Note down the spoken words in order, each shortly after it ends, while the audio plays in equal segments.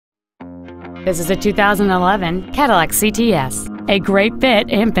This is a 2011 Cadillac CTS, a great fit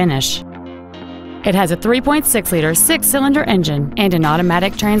and finish. It has a 3.6-liter six-cylinder engine and an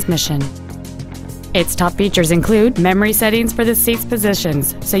automatic transmission. Its top features include memory settings for the seat's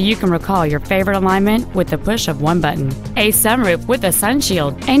positions, so you can recall your favorite alignment with the push of one button, a sunroof with a sun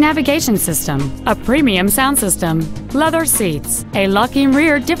shield, a navigation system, a premium sound system, leather seats, a locking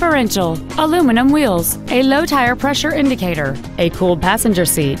rear differential, aluminum wheels, a low tire pressure indicator, a cooled passenger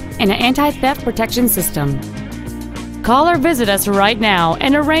seat, and an anti-theft protection system. Call or visit us right now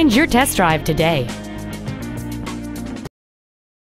and arrange your test drive today.